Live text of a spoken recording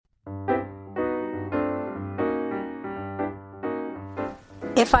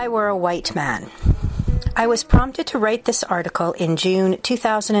If I Were a White Man. I was prompted to write this article in June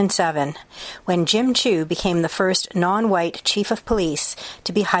 2007 when Jim Chew became the first non-white chief of police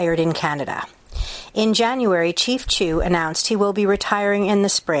to be hired in Canada. In January, Chief Chew announced he will be retiring in the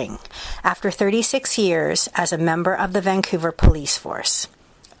spring after 36 years as a member of the Vancouver Police Force.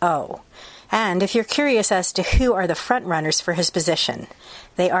 Oh, and if you're curious as to who are the frontrunners for his position,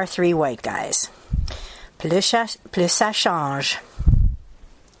 they are 3 white guys. Plus ça change.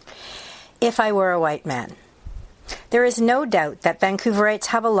 If I Were a White Man. There is no doubt that Vancouverites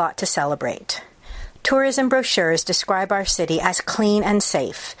have a lot to celebrate. Tourism brochures describe our city as clean and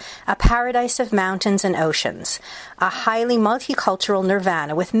safe, a paradise of mountains and oceans, a highly multicultural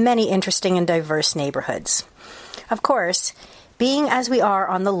nirvana with many interesting and diverse neighborhoods. Of course, being as we are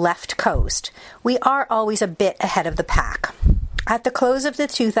on the left coast, we are always a bit ahead of the pack. At the close of the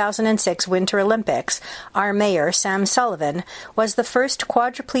 2006 Winter Olympics, our mayor, Sam Sullivan, was the first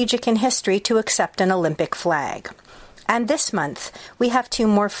quadriplegic in history to accept an Olympic flag. And this month, we have 2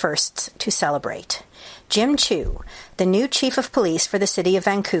 more firsts to celebrate. Jim Chew, the new chief of police for the city of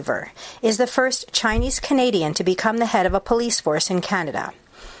Vancouver, is the first Chinese Canadian to become the head of a police force in Canada.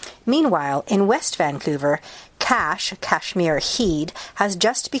 Meanwhile, in West Vancouver, Kashmir Heed has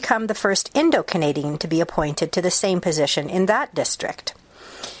just become the first Indo-Canadian to be appointed to the same position in that district.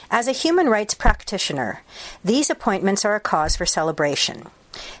 As a human rights practitioner, these appointments are a cause for celebration.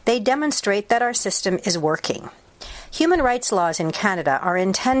 They demonstrate that our system is working. Human rights laws in Canada are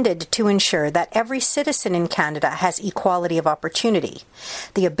intended to ensure that every citizen in Canada has equality of opportunity,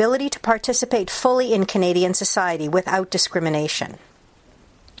 the ability to participate fully in Canadian society without discrimination.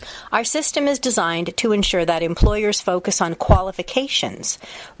 Our system is designed to ensure that employers focus on qualifications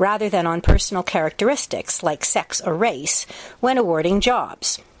rather than on personal characteristics like sex or race when awarding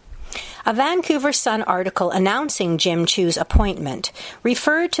jobs. A Vancouver Sun article announcing Jim Chew's appointment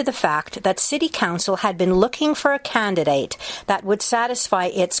referred to the fact that City Council had been looking for a candidate that would satisfy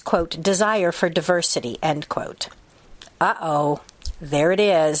its, quote, desire for diversity, end quote. Uh-oh, there it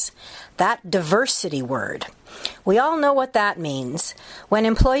is, that diversity word. We all know what that means. When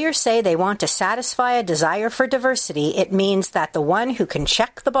employers say they want to satisfy a desire for diversity, it means that the one who can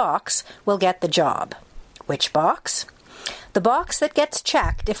check the box will get the job. Which box? The box that gets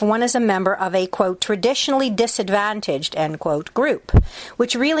checked if one is a member of a, quote, traditionally disadvantaged, end quote, group,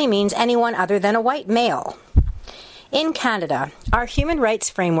 which really means anyone other than a white male. In Canada, our human rights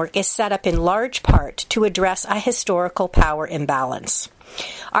framework is set up in large part to address a historical power imbalance.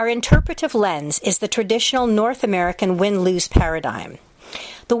 Our interpretive lens is the traditional North American win-lose paradigm.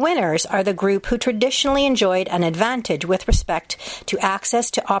 The winners are the group who traditionally enjoyed an advantage with respect to access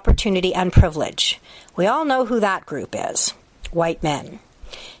to opportunity and privilege. We all know who that group is. White men.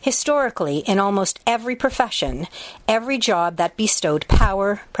 Historically, in almost every profession, every job that bestowed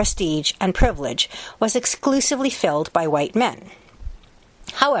power, prestige, and privilege was exclusively filled by white men.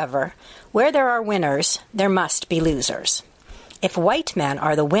 However, where there are winners, there must be losers. If white men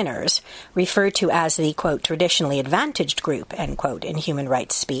are the winners, referred to as the, quote, traditionally advantaged group, end quote, in human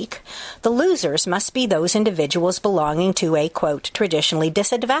rights speak, the losers must be those individuals belonging to a, quote, traditionally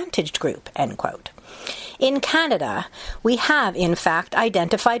disadvantaged group, end quote. In Canada, we have, in fact,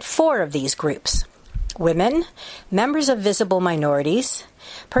 identified 4 of these groups: women, members of visible minorities,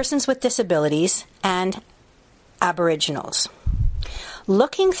 persons with disabilities, and Aboriginals.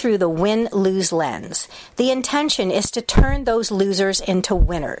 Looking through the win-lose lens, the intention is to turn those losers into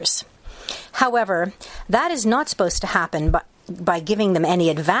winners. However, that is not supposed to happen by giving them any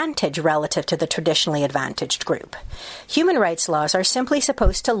advantage relative to the traditionally advantaged group. Human rights laws are simply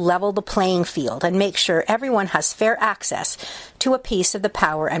supposed to level the playing field and make sure everyone has fair access to a piece of the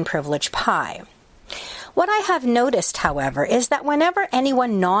power and privilege pie. What I have noticed, however, is that whenever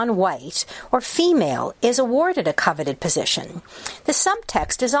anyone non-white or female is awarded a coveted position, the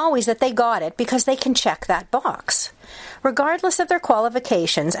subtext is always that they got it because they can check that box. Regardless of their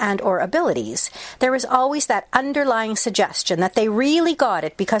qualifications and or abilities, there is always that underlying suggestion that they really got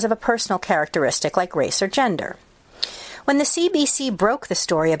it because of a personal characteristic like race or gender. When the CBC broke the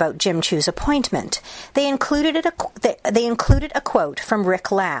story about Jim Chew's appointment, they included a quote from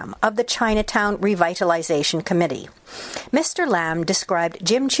Rick Lamb of the Chinatown Revitalization Committee. Mr. Lamb described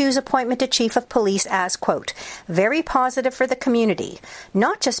Jim Chew's appointment to Chief of Police as, quote, very positive for the community,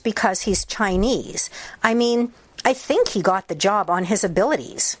 not just because he's Chinese. I mean, I think he got the job on his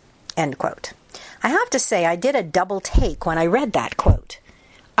abilities, end quote. I have to say I did a double take when I read that quote.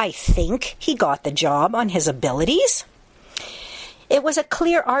 I think he got the job on his abilities? It was a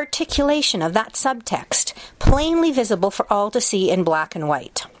clear articulation of that subtext, plainly visible for all to see in black and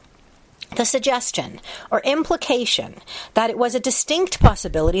white. The suggestion or implication that it was a distinct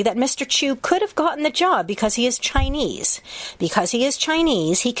possibility that Mr. Chu could have gotten the job because he is Chinese. Because he is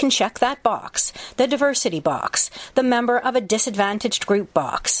Chinese, he can check that box, the diversity box, the member of a disadvantaged group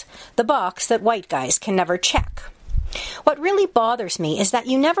box, the box that white guys can never check. What really bothers me is that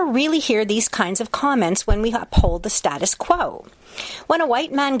you never really hear these kinds of comments when we uphold the status quo. When a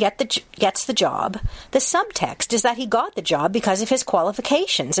white man gets the job, the subtext is that he got the job because of his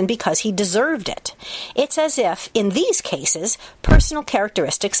qualifications and because he deserved it. It's as if, in these cases, personal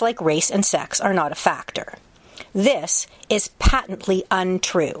characteristics like race and sex are not a factor. This is patently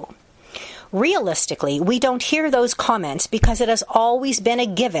untrue. Realistically, we don't hear those comments because it has always been a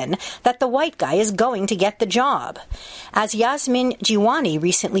given that the white guy is going to get the job. As Yasmin Jiwani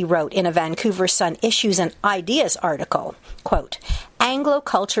recently wrote in a Vancouver Sun Issues and Ideas article, quote, "Anglo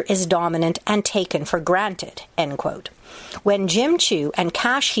culture is dominant and taken for granted," end quote. When Jim Chu and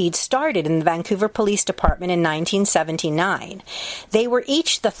Kash Heed started in the Vancouver Police Department in 1979, they were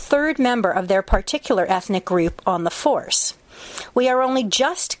each the third member of their particular ethnic group on the force. We are only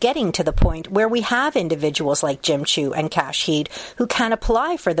just getting to the point where we have individuals like Jim Chu and Kash Heed who can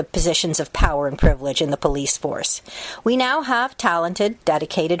apply for the positions of power and privilege in the police force. We now have talented,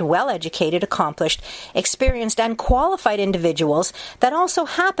 dedicated, well-educated, accomplished, experienced, and qualified individuals that also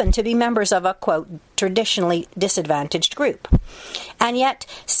happen to be members of a, quote, traditionally disadvantaged group. And yet,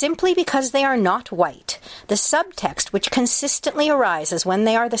 simply because they are not white, the subtext which consistently arises when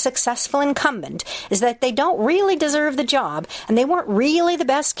they are the successful incumbent is that they don't really deserve the job and they weren't really the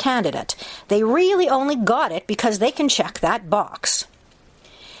best candidate. They really only got it because they can check that box.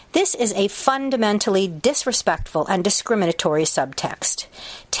 This is a fundamentally disrespectful and discriminatory subtext.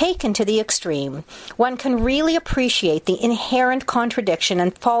 Taken to the extreme, one can really appreciate the inherent contradiction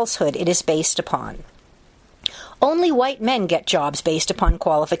and falsehood it is based upon. Only white men get jobs based upon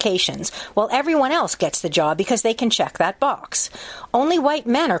qualifications, while everyone else gets the job because they can check that box. Only white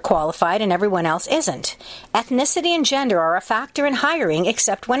men are qualified and everyone else isn't. Ethnicity and gender are a factor in hiring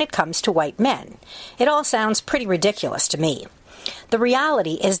except when it comes to white men. It all sounds pretty ridiculous to me. The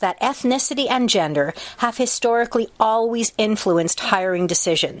reality is that ethnicity and gender have historically always influenced hiring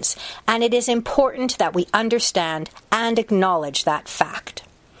decisions, and it is important that we understand and acknowledge that fact.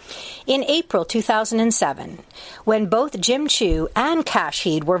 In April 2007, when both Jim Chu and Kash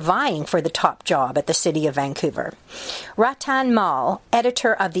Heed were vying for the top job at the City of Vancouver, Ratan Mal,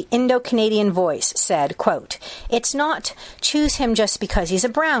 editor of the Indo-Canadian Voice, said, quote, "It's not choose him just because he's a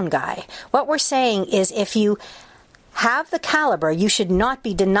brown guy. What we're saying is if you have the caliber, you should not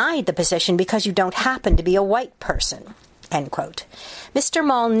be denied the position because you don't happen to be a white person." End quote. Mr.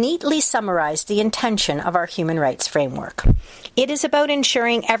 Mall neatly summarized the intention of our human rights framework. It is about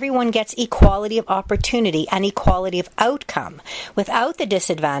ensuring everyone gets equality of opportunity and equality of outcome without the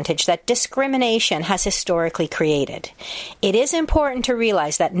disadvantage that discrimination has historically created. It is important to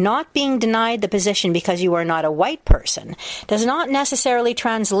realize that not being denied the position because you are not a white person does not necessarily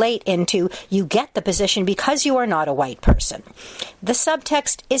translate into you get the position because you are not a white person. The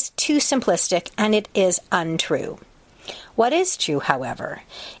subtext is too simplistic and it is untrue. What is true, however,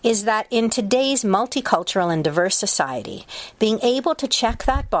 is that in today's multicultural and diverse society, being able to check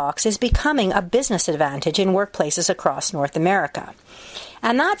that box is becoming a business advantage in workplaces across North America.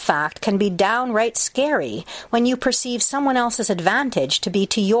 And that fact can be downright scary when you perceive someone else's advantage to be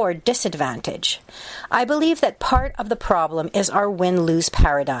to your disadvantage. I believe that part of the problem is our win-lose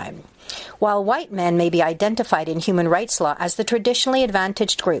paradigm. While white men may be identified in human rights law as the traditionally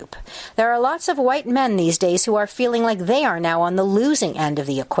advantaged group, there are lots of white men these days who are feeling like they are now on the losing end of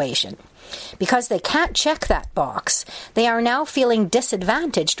the equation. Because they can't check that box, they are now feeling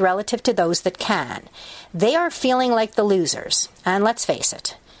disadvantaged relative to those that can. They are feeling like the losers. And let's face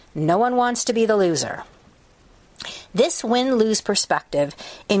it, no one wants to be the loser. This win-lose perspective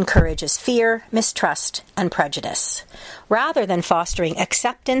encourages fear, mistrust, and prejudice. Rather than fostering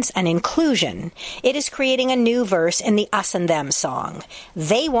acceptance and inclusion, it is creating a new verse in the us and them song.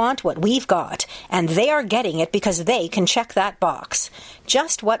 They want what we've got, and they are getting it because they can check that box.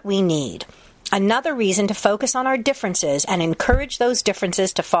 Just what we need. Another reason to focus on our differences and encourage those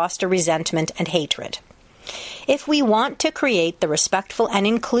differences to foster resentment and hatred. If we want to create the respectful and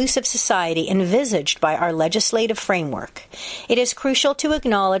inclusive society envisaged by our legislative framework, it is crucial to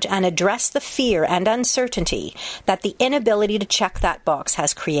acknowledge and address the fear and uncertainty that the inability to check that box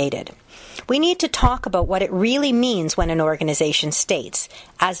has created. We need to talk about what it really means when an organization states,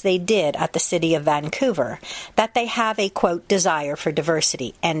 as they did at the City of Vancouver, that they have a, quote, desire for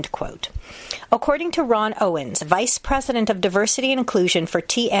diversity, end quote. According to Ron Owens, Vice President of Diversity and Inclusion for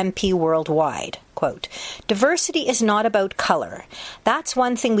TMP Worldwide, quote. Diversity is not about color. That's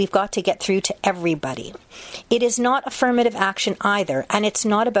one thing we've got to get through to everybody. It is not affirmative action either, and it's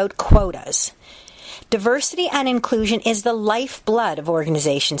not about quotas. Diversity and inclusion is the lifeblood of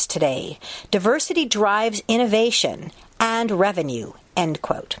organizations today. Diversity drives innovation and revenue, end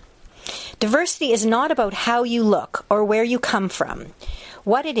quote. Diversity is not about how you look or where you come from.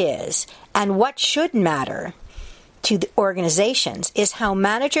 What it is, and what should matter to the organizations, is how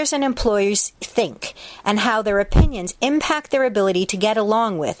managers and employees think and how their opinions impact their ability to get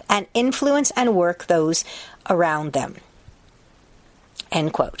along with and influence and work those around them.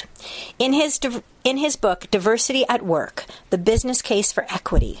 End quote. In his book, Diversity at Work, The Business Case for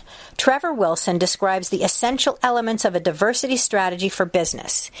Equity, Trevor Wilson describes the essential elements of a diversity strategy for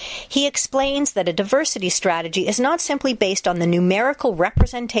business. He explains that a diversity strategy is not simply based on the numerical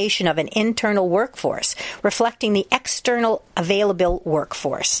representation of an internal workforce, reflecting the external available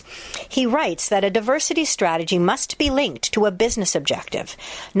workforce. He writes that a diversity strategy must be linked to a business objective,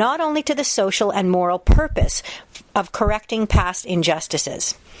 not only to the social and moral purpose of correcting past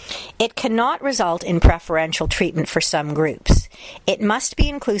injustices. It cannot result in preferential treatment for some groups. It must be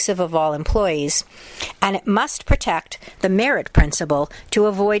inclusive of all employees, and it must protect the merit principle to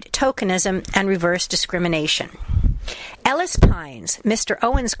avoid tokenism and reverse discrimination. Ellis Pines, Mr.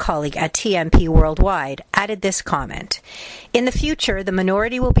 Owen's colleague at TMP Worldwide, added this comment: "In the future, the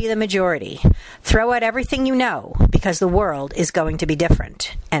minority will be the majority. Throw out everything you know, because the world is going to be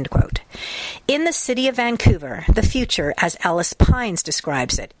different." End quote. In the city of Vancouver, the future, as Ellis Pines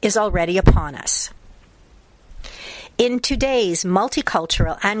describes it, is already upon us. In today's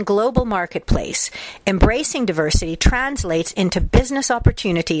multicultural and global marketplace, embracing diversity translates into business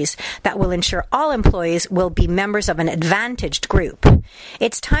opportunities that will ensure all employees will be members of an advantaged group.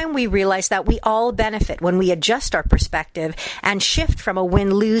 It's time we realize that we all benefit when we adjust our perspective and shift from a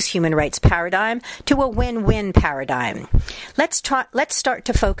win-lose human rights paradigm to a win-win paradigm. Let's start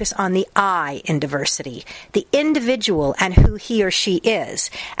to focus on the I in diversity, the individual and who he or she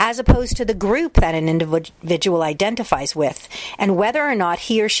is, as opposed to the group that an individual identifies with, and whether or not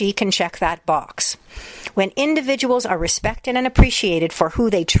he or she can check that box. When individuals are respected and appreciated for who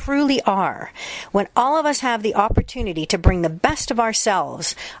they truly are, when all of us have the opportunity to bring the best of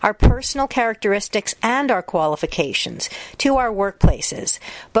ourselves, our personal characteristics and our qualifications to our workplaces,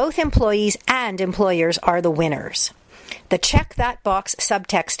 both employees and employers are the winners. The check that box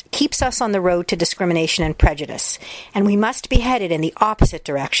subtext keeps us on the road to discrimination and prejudice, and we must be headed in the opposite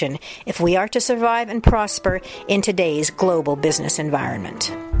direction if we are to survive and prosper in today's global business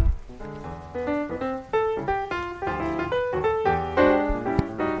environment.